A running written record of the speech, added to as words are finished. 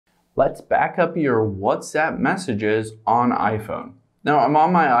Let's back up your WhatsApp messages on iPhone. Now I'm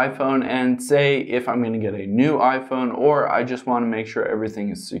on my iPhone, and say if I'm going to get a new iPhone or I just want to make sure everything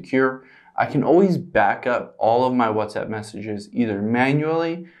is secure, I can always back up all of my WhatsApp messages either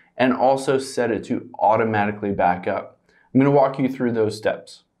manually and also set it to automatically back up. I'm going to walk you through those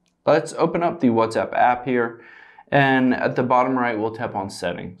steps. Let's open up the WhatsApp app here, and at the bottom right we'll tap on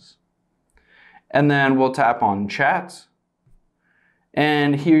Settings. And then we'll tap on Chats.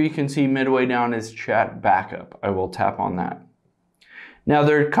 And here you can see midway down is Chat Backup. I will tap on that. Now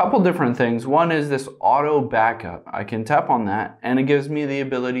there are a couple different things. One is this auto backup. I can tap on that and it gives me the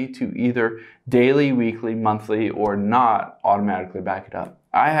ability to either daily, weekly, monthly, or not automatically back it up.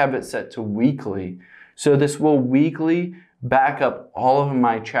 I have it set to weekly. So this will weekly back up all of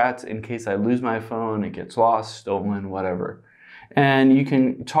my chats in case I lose my phone, it gets lost, stolen, whatever. And you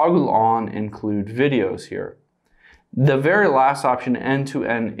can toggle on include videos here. The very last option,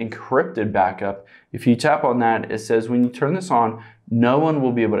 end-to-end encrypted backup, if you tap on that, it says when you turn this on, no one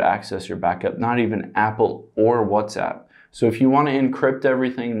will be able to access your backup, not even Apple or WhatsApp. So if you want to encrypt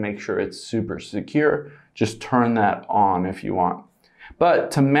everything and make sure it's super secure, just turn that on if you want.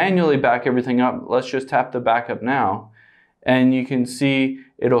 But to manually back everything up, let's just tap the backup now, and you can see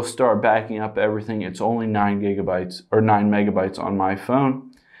it'll start backing up everything. It's only 9 gigabytes or 9 megabytes on my phone.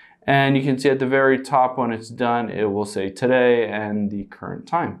 And you can see at the very top when it's done, it will say today and the current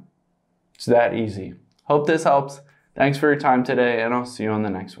time. It's that easy. Hope this helps. Thanks for your time today, and I'll see you on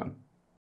the next one.